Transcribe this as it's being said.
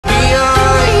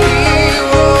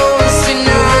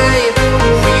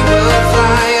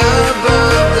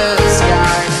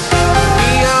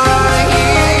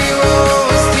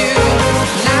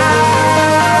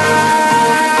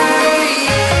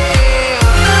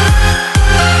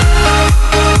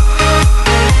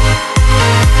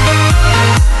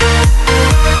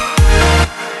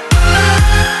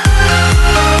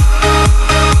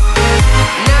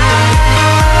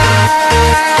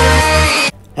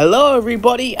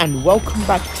everybody, and welcome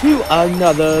back to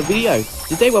another video.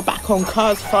 Today we're back on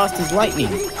Cars Fast as Lightning.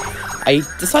 I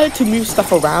decided to move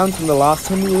stuff around from the last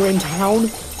time we were in town,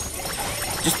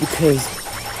 just because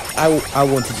I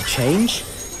wanted to change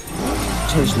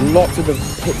lots of the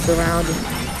pits around.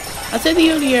 I'd say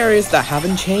the only areas that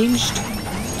haven't changed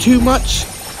too much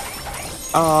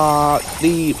are I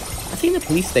think the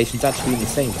police station's actually in the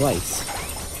same place.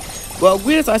 Well,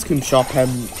 Guido's Ice Cream Shop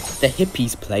and the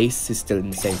Hippies place is still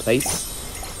in the same place.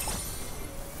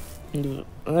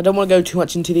 I don't want to go too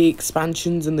much into the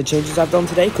expansions and the changes I've done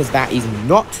today, because that is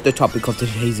not the topic of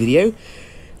today's video.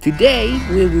 Today,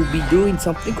 we will be doing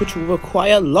something which will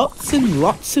require lots and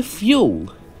lots of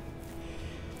fuel.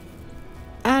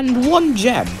 And 1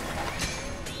 gem.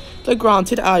 So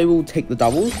granted, I will take the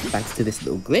double, thanks to this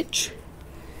little glitch.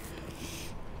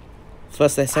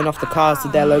 First, they send off the cars to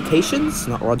their locations,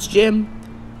 not Rod's gym,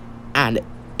 and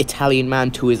Italian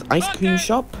man to his ice cream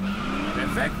shop.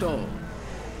 Perfecto.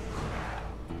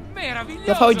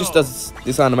 Love how he just does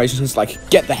this animation, it's like,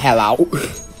 get the hell out.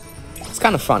 It's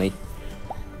kind of funny.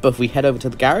 But if we head over to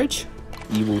the garage,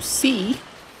 you will see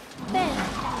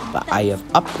that I have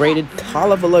upgraded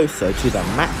Carla Veloso to the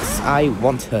max I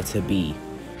want her to be.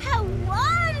 How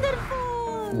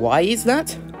wonderful! Why is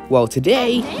that? Well,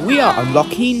 today we are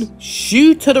unlocking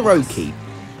Shoe Todoroki.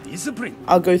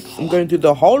 I'm going through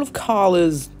the whole of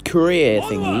Carla's career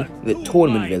thingy, the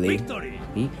tournament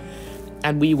really,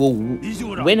 and we will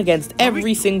win against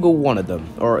every single one of them,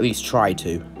 or at least try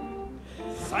to.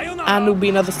 And there'll be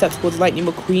another step towards Lightning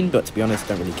McQueen, but to be honest,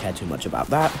 don't really care too much about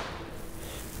that.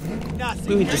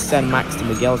 We would just send Max to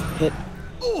Miguel's pit.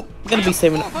 I'm going to be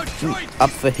saving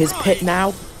up for his pit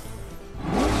now.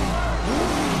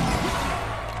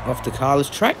 Off to Carla's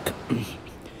track.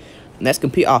 Let's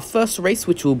compete our first race,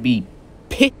 which will be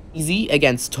Pit Easy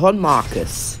against Ton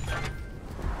Marcus.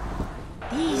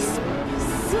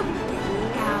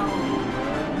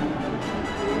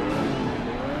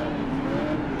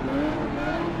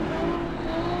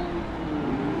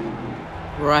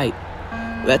 Right,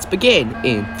 let's begin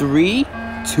in 3,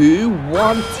 2,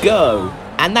 1, go.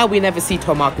 And now we never see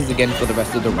Ton Marcus again for the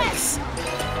rest of the race.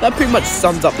 That pretty much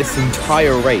sums up this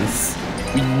entire race.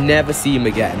 We never see him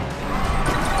again.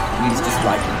 He's just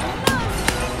like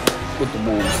with the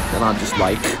walls, and I'm just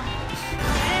like,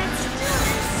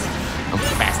 I'm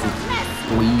fast as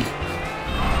bleed.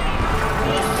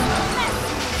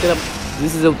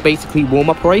 This is a basically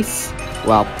warm-up race.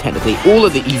 Well, technically, all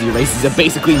of the easy races are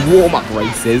basically warm-up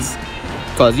races,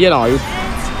 because you know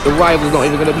the rival's not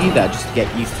even going to be there just to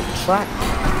get used to the track.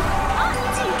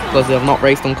 Because they have not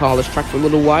raced on Carla's track for a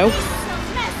little while.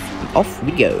 And off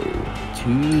we go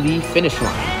to the finish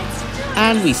line.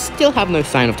 And we still have no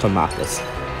sign of Ton Marcus.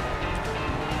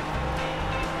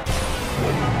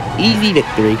 Easy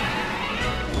victory.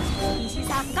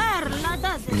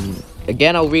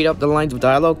 Again, I'll read up the lines of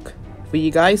dialogue for you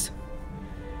guys.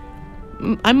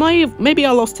 Maybe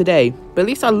I lost today, but at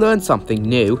least I learned something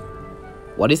new.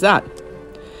 What is that?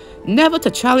 Never to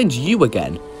challenge you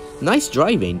again. Nice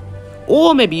driving.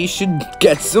 Or maybe you should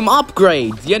get some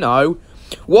upgrades, you know.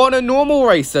 What a normal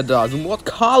racer does and what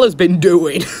Carla's been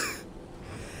doing.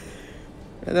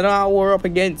 And then we're up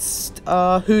against,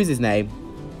 who's his name?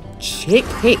 Chick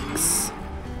Hicks.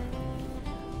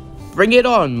 Bring it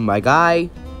on, my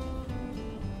guy.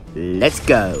 Let's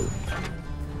go.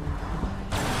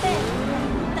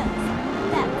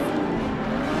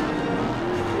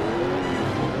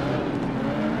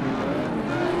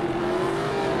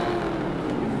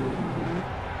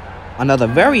 Another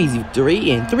very easy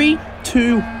victory in 3,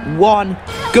 2, 1.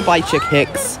 Goodbye, Chick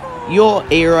Hicks. Your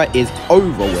era is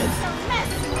over with.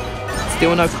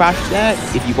 Still no crash there.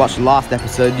 If you watched the last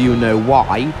episode, you'll know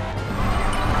why.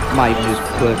 Might even just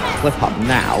put a clip up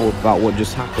now about what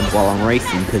just happened while I'm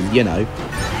racing, because, you know,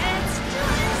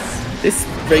 this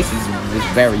race was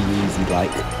very easy,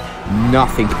 like,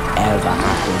 nothing ever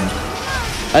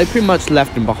happened. I pretty much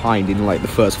left him behind in, like, the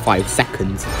first 5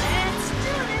 seconds.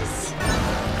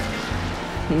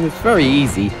 It's very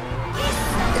easy.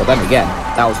 But then again,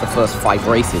 that was the first 5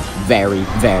 races. Very,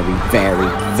 very, very,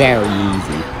 very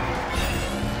easy.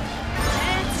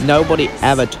 Nobody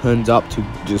ever turns up to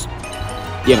just,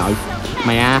 you know, kick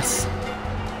my ass.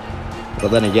 But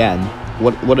then again,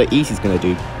 what are Easy's gonna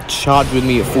do? Charge with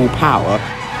me at full power.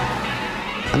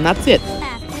 And that's it.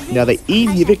 Another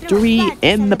easy victory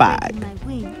in the bag.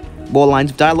 More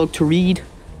lines of dialogue to read.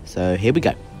 So here we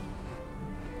go.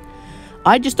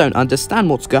 I just don't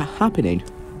understand what's happening.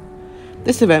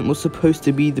 This event was supposed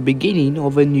to be the beginning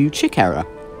of a new Chick era.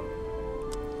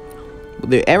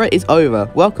 The era is over.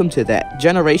 Welcome to the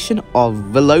generation of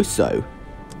Veloso.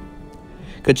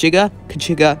 Kachiga,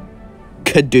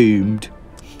 Kadoomed.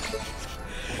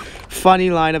 Funny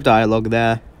line of dialogue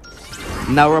there.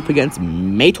 Now we're up against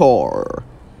Mater,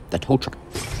 the tow truck.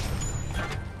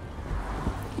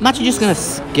 I'm actually just gonna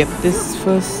skip this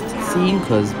first scene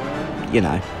because, you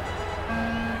know,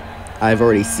 I've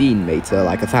already seen Mater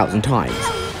like 1,000 times.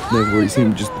 And I've already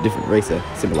seen just a different racer,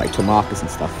 similar like Tomarcus and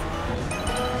stuff.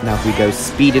 Now if we go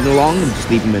speeding along and just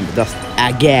leave him in the dust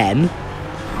again,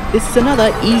 this is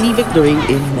another easy victory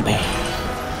in the bag.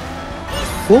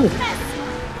 Whoa.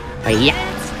 Yeah.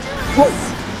 Whoa.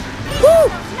 Woo.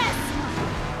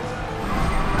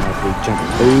 As we jump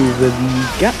over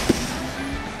the gap,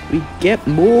 we get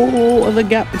more of a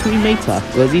gap between Mater,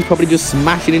 because he's probably just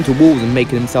smashing into walls and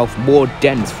making himself more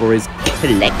dense for his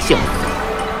collection.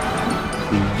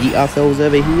 We yeet ourselves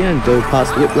over here and go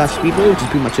past Whiplash Speedway, which is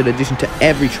pretty much an addition to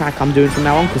every track I'm doing from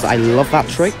now on, because I love that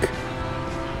trick.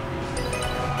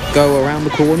 Go around the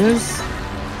corners,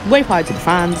 wave hi to the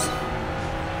fans,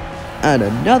 and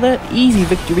another easy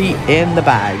victory in the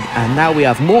bag. And now we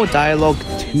have more dialogue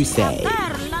to say.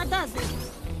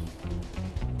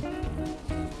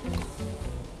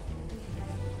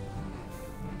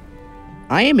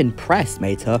 I am impressed,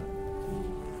 Mater.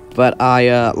 But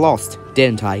I lost,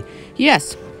 didn't I?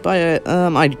 Yes, but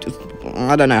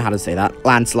I don't know how to say that.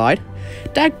 Landslide.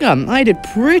 Dadgum, I did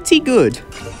pretty good.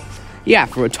 Yeah,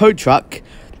 for a tow truck.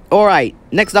 Alright,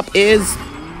 next up is...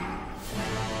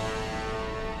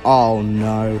 Oh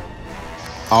no.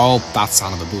 Oh, that's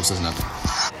son of a boost, isn't it?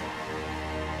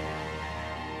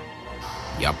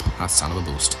 Yup, that's son of a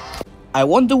boost. I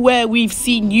wonder where we've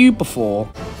seen you before.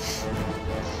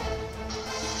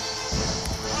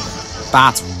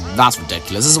 That's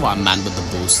ridiculous. This is what I meant with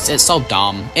the boosts. It's so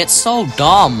dumb. It's so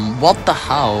dumb. What the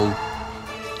hell?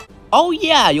 Oh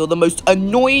yeah, you're the most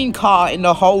annoying car in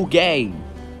the whole game.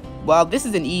 Well, this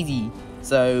is an easy,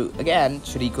 so again,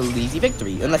 should equal an easy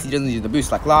victory, unless he doesn't use the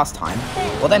boost like last time.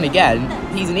 Well then again,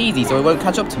 he's an easy, so he won't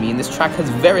catch up to me, and this track has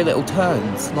very little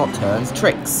turns, not turns,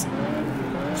 tricks,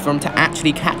 for him to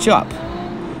actually catch up.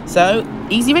 So,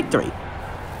 easy victory.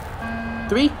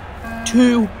 3,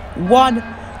 2, 1,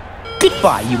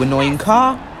 goodbye you annoying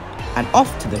car, and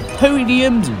off to the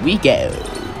podiums we go.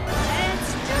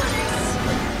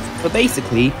 But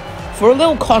basically, for a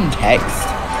little context,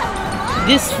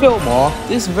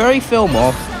 this very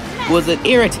Fillmore, was an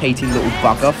irritating little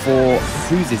bugger for,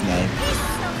 who's his name?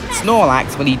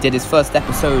 Snorlax, when he did his first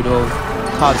episode of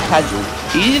Cars Casual.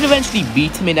 He did eventually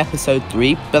beat him in episode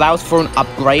 3, but that was for an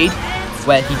upgrade,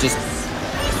 where he just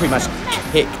pretty much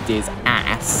kicked his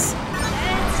ass.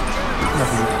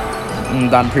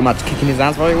 And I'm pretty much kicking his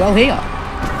ass very well here.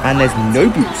 And there's no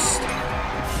boost.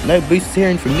 No boost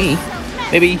hearing from me.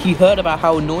 Maybe he heard about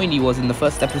how annoying he was in the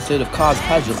first episode of Cars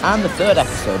Casual and the third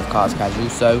episode of Cars Casual,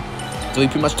 so he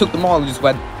pretty much took them all and just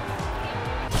went,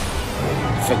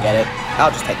 forget it,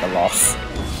 I'll just take the loss.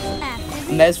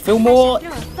 And there's Fillmore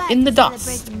in the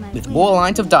dust, with more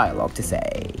lines of dialogue to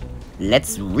say.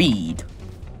 Let's read.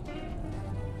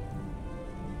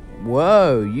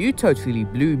 Whoa, you totally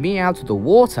blew me out of the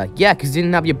water. Yeah, because you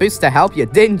didn't have your boost to help you,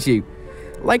 didn't you?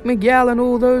 Like Miguel and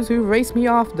all those who raced me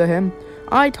after him,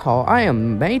 I thought I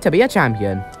am made to be a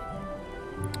champion.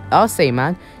 I'll say,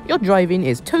 man, your driving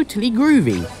is totally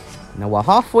groovy. Now we're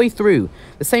halfway through,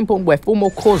 the same point where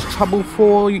Fillmore caused trouble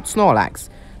for Snorlax.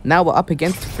 Now we're up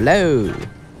against Flo.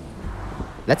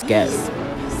 Let's go.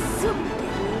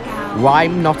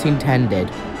 Rhyme not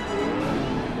intended.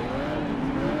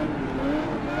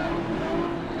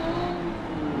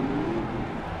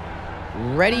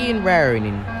 Ready and raring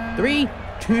in 3,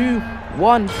 2,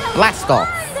 1, blast off.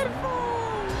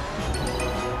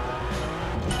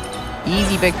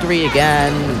 Easy victory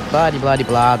again,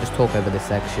 blah-de-blah-de-blah, just talk over this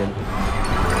section.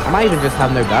 I might even just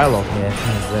have no dialogue here,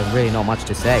 because there's really not much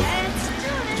to say.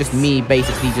 Just me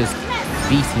basically just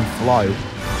beating Flo.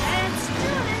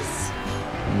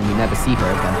 And you never see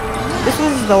her again. This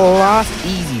was the last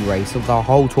easy race of the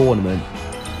whole tournament.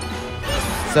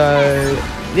 So,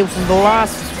 this was the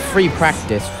last free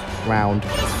practice round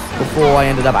before I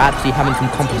ended up actually having some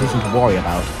competition to worry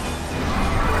about.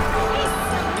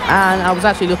 And I was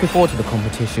actually looking forward to the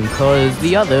competition because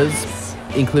the others,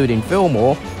 including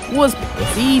Fillmore, was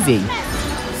piss easy.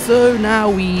 So now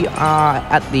we are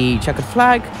at the checkered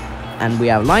flag and we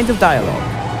have lines of dialogue.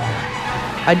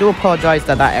 I do apologize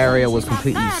that that area was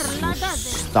completely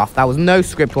stuffed. There was no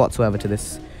script whatsoever to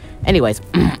this. Anyways,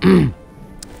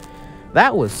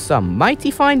 that was some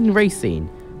mighty fine racing.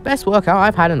 Best workout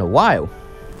I've had in a while.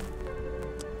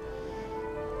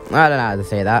 I don't know how to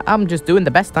say that. I'm just doing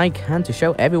the best I can to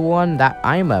show everyone that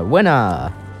I'm a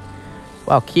winner.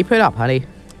 Well, keep it up, honey.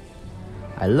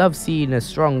 I love seeing a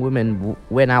strong woman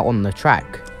win out on the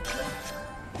track.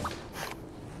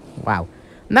 Wow.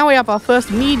 Now we have our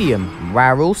first medium,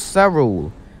 Rarul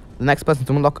Sarul. The next person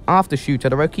to unlock after Shu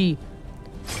Todoroki.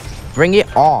 Bring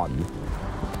it on.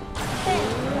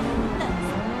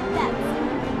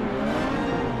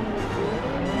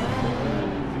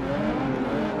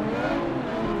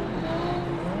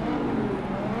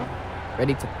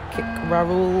 Ready to kick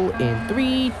Rarul in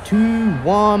 3, 2,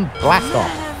 1, blast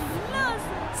off.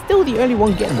 Still the only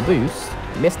one getting the boost.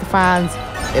 Mr. Fans,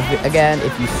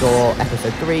 if you saw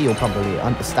episode 3, you'll probably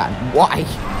understand why.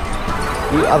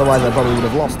 Otherwise, I probably would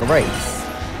have lost the race.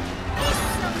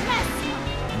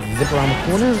 Zip around the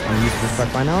corners. I'm used to this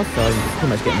track by now, so I'm pretty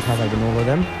much getting perfect in all of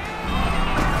them.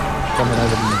 Jumping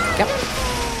over the gap.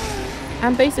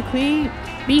 And basically,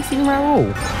 beating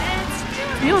Rarul.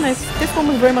 To be honest, this one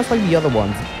was very much like the other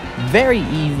ones. Very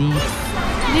easy.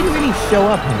 He didn't really show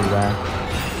up anywhere.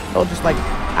 Or just like,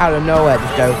 out of nowhere,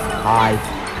 just go, hi.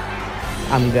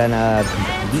 I'm gonna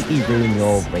completely ruin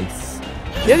your race.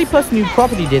 The only person who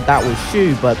probably did that was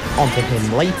Shu, but onto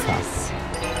him later.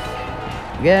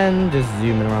 Again, just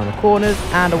zooming around the corners,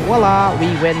 and voila, we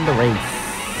win the race.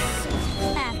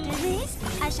 After this,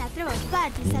 I shall throw a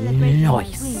party celebrating my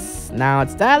win. Nice. Now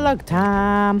it's dialogue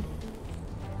time.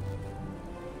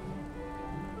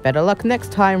 Better luck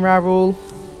next time, Rarul.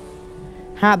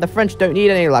 Ha, the French don't need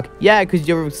any luck. Yeah, because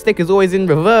your stick is always in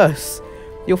reverse.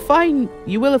 You'll find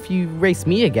you will if you race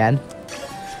me again.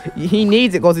 He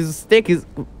needs it because his stick is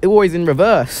always in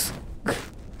reverse.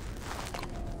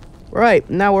 Right,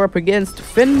 now we're up against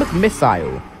Finn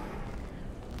McMissile.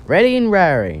 Ready and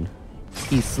raring.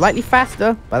 He's slightly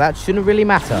faster, but that shouldn't really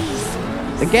matter.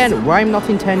 Again, rhyme not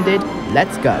intended.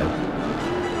 Let's go.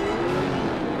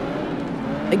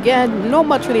 Again, not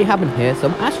much really happened here, so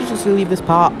I'm actually just going to leave this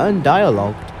part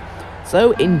undialogued.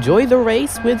 So enjoy the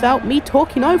race without me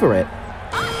talking over it.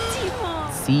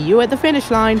 See you at the finish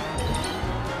line.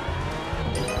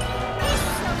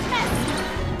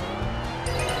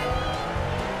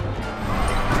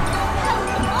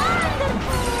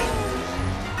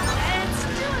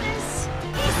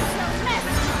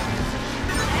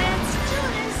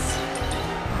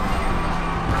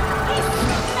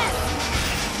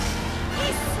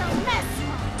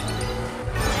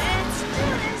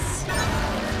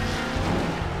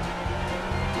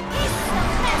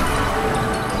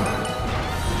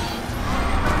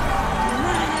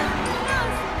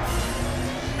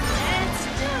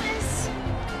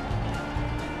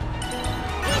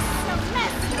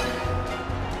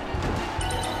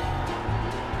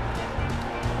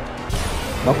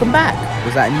 Welcome back.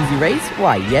 Was that an easy race?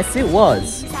 Why, yes it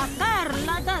was.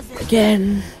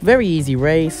 Again, very easy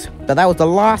race, but that was the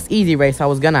last easy race I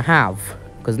was gonna have,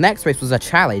 because next race was a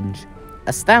challenge.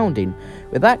 Astounding.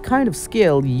 With that kind of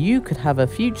skill, you could have a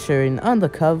future in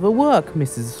undercover work,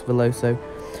 Mrs. Veloso.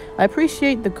 I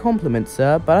appreciate the compliment,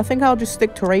 sir, but I think I'll just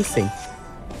stick to racing.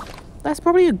 That's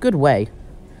probably a good way.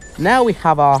 Now we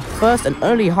have our first and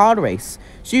only hard race,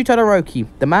 Shu Todoroki,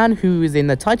 the man who is in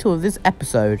the title of this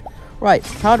episode. Right,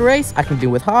 hard race, I can do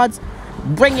with hards.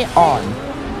 Bring it on!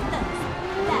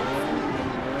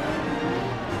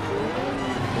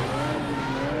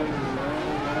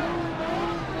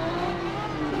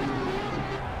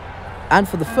 And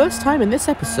for the first time in this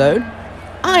episode,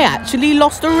 I actually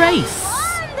lost a race!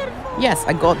 Yes,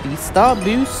 I got the start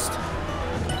boost.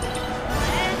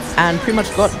 And pretty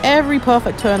much got every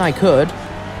perfect turn I could.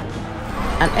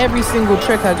 And every single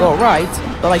trick I got right,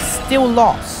 but I still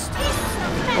lost.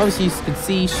 Obviously, you could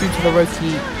see Shu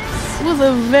Todoroki was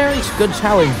a very good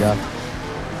challenger.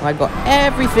 I got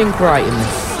everything right in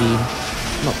this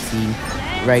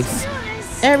race.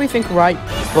 Everything right,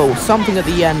 but something at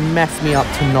the end messed me up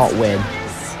to not win.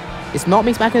 It's not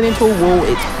me smacking into a wall,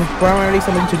 it's primarily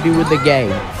something to do with the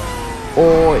game.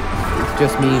 Or it's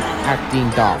just me acting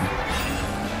dumb.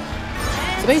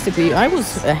 So basically, I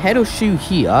was ahead of Shu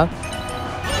here.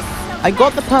 I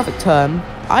got the perfect turn.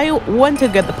 I went to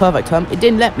get the perfect turn, it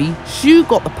didn't let me. Shu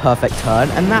got the perfect turn,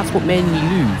 and that's what made me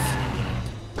lose.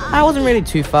 I wasn't really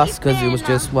too fussed, because it was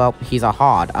just, well, he's a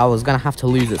hard. I was going to have to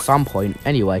lose at some point,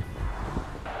 anyway.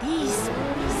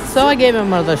 So I gave him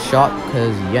another shot,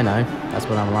 because, you know, that's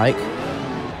what I'm like.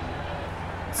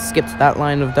 Skipped that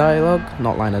line of dialogue,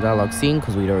 not line of dialogue scene,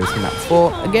 because we'd already seen that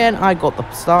before. Again, I got the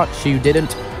start, Shu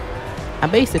didn't.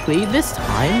 And basically, this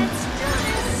time,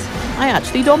 I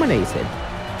actually dominated.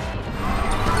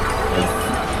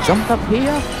 Jumped up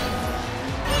here,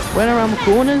 went around the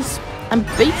corners, and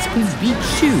basically beat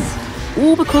Shu.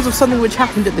 All because of something which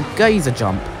happened at the geyser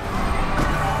jump.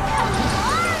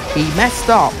 He messed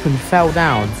up and fell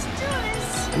down.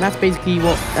 And that's basically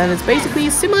it's basically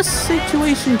a similar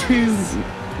situation to Boost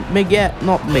in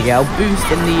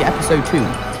the episode 2.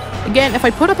 Again, if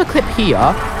I put up a clip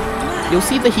here, you'll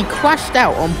see that he crashed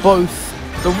out on both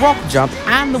the rock jump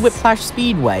and the Whiplash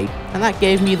Speedway, and that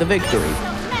gave me the victory.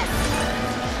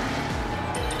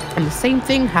 And the same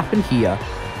thing happened here.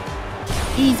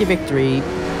 Easy victory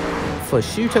for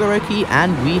Shu Todoroki,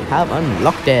 and we have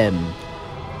unlocked him.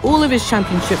 All of his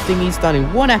championship thingies done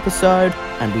in one episode,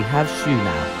 and we have Shu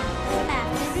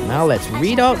now. Now let's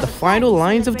read out the final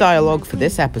lines of dialogue for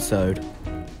this episode.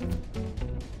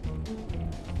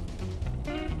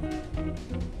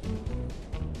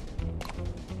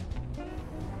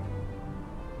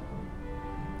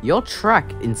 Your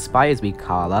track inspires me,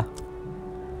 Carla.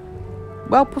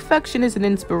 Well, perfection is an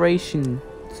inspiration.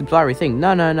 Supplier thing.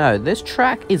 No. This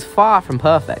track is far from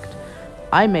perfect.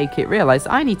 I make it realize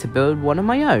I need to build one of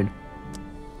my own.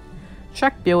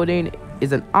 Track building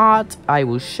is an art. I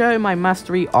will show my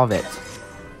mastery of it.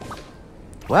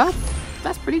 Well,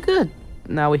 that's pretty good.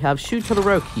 Now we have Shu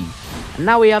Todoroki. And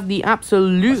now we have the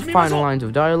absolute final lines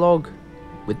of dialogue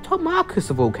with Tom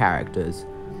Marcus of all characters.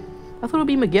 I thought it would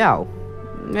be Miguel.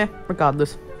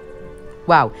 Regardless.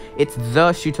 Wow, it's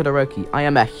the Shu Todoroki. I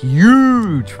am a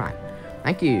huge fan.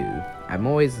 Thank you.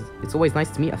 It's always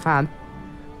nice to meet a fan.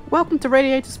 Welcome to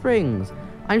Radiator Springs.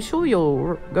 I'm sure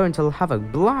you're going to have a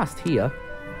blast here.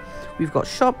 We've got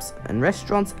shops and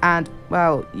restaurants and,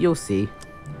 well, you'll see.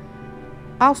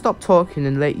 I'll stop talking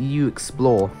and let you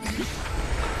explore.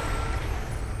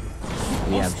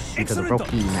 We have Shu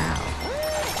Todoroki now. I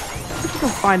think you can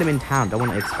find him in town. Don't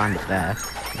want to expand it there.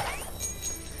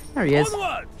 There he is.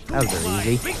 That was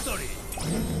very easy.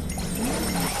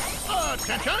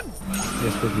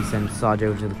 Just quickly send Sarge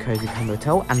over to the Cozy Cam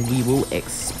Hotel and we will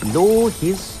explore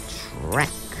his track.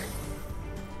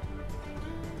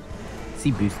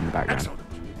 See Boost in the background.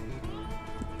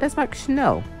 There's Max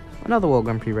Chanel, another World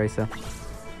Grand Prix racer.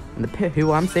 And the pit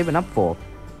who I'm saving up for.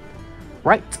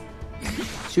 Right.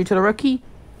 Shu Todoroki,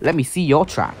 let me see your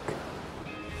track.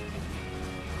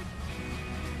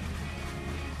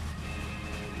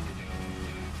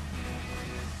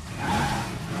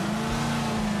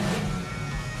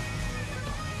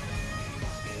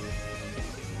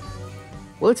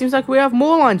 Well, it seems like we have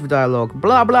more lines of dialogue.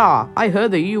 Blah blah. I heard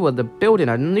that you were building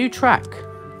a new track.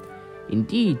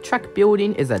 Indeed, track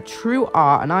building is a true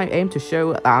art and I aim to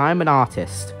show that I'm an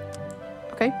artist.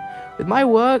 Okay, with my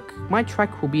work, my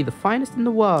track will be the finest in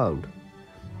the world.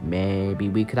 Maybe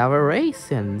we could have a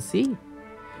race and see.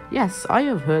 Yes, I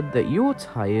have heard that your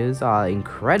tires are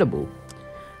incredible.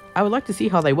 I would like to see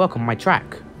how they work on my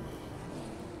track.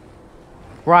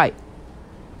 Right,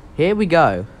 here we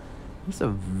go. It's a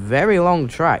very long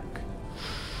track.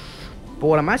 But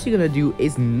what I'm actually going to do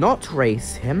is not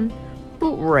race him,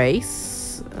 but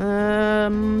race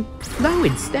Flo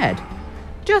instead.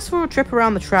 Just for a trip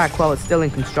around the track while it's still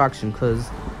in construction, because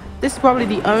this is probably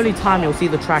the only time you'll see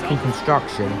the track in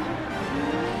construction.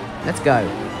 Let's go.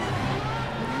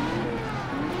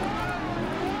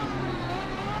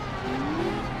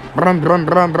 Brum brum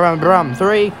brum brum brum.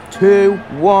 3, 2,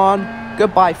 1.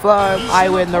 Goodbye, Flo. I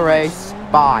win the race.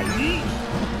 Bye.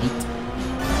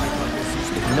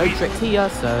 There's no trick here,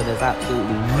 so there's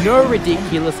absolutely no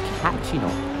ridiculous catching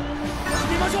up.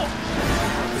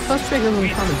 The first trick doesn't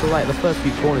come until like the first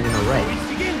few corners in the race.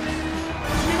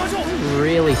 I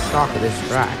really suck at this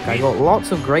track. I got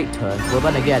lots of great turns, but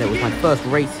then again, it was my first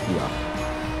race here.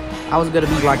 I was gonna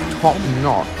be like top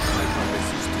notch.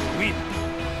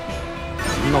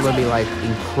 I'm not gonna be like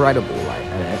incredible like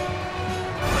at it.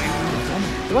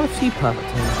 I've got a few perfect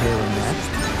turns here and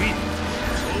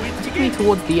there, particularly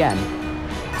towards the end,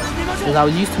 because I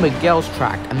was used to Miguel's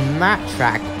track, and that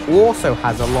track also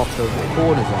has a lot of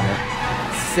corners on it,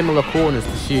 similar corners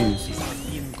to Shu's.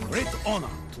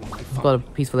 I've got a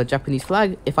piece for the Japanese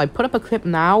flag. If I put up a clip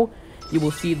now, you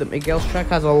will see that Miguel's track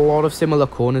has a lot of similar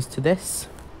corners to this.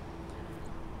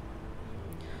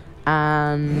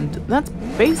 And that's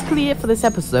basically it for this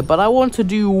episode, but I want to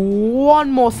do one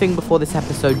more thing before this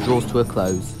episode draws to a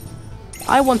close.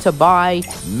 I want to buy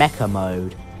Mecha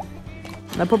Mode.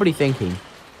 And I'm probably thinking,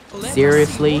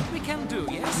 seriously?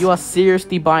 You are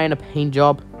seriously buying a paint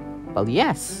job? Well,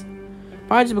 yes.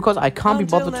 Probably because I can't be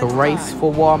bothered to race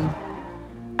for one.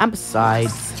 And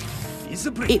besides,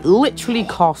 it literally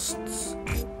costs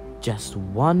just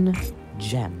 1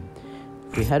 gem.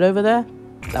 If we head over there,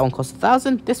 that one costs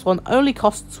 1,000. This one only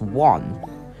costs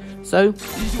 1. So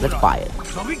let's buy it.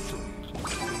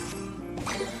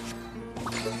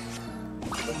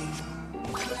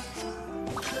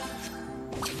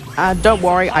 Don't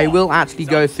worry, I will actually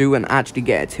go through and actually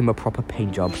get him a proper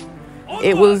paint job.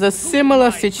 It was a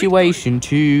similar situation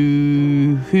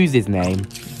to... who's his name?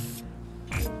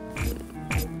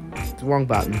 It's the wrong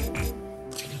button.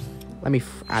 Let me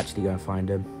actually go and find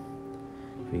him.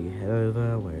 We head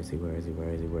over. Where is he? Where is he? Where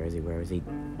is he? Where is he? Where is he?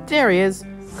 There he is.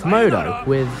 Komodo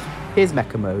with his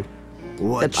mecha mode.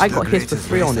 That I got his for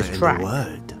free on this track.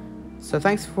 So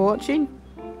thanks for watching.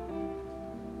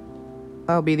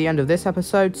 That'll be the end of this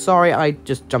episode. Sorry, I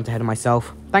just jumped ahead of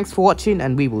myself. Thanks for watching,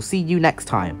 and we will see you next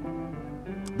time.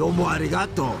 どうもありが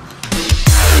とう。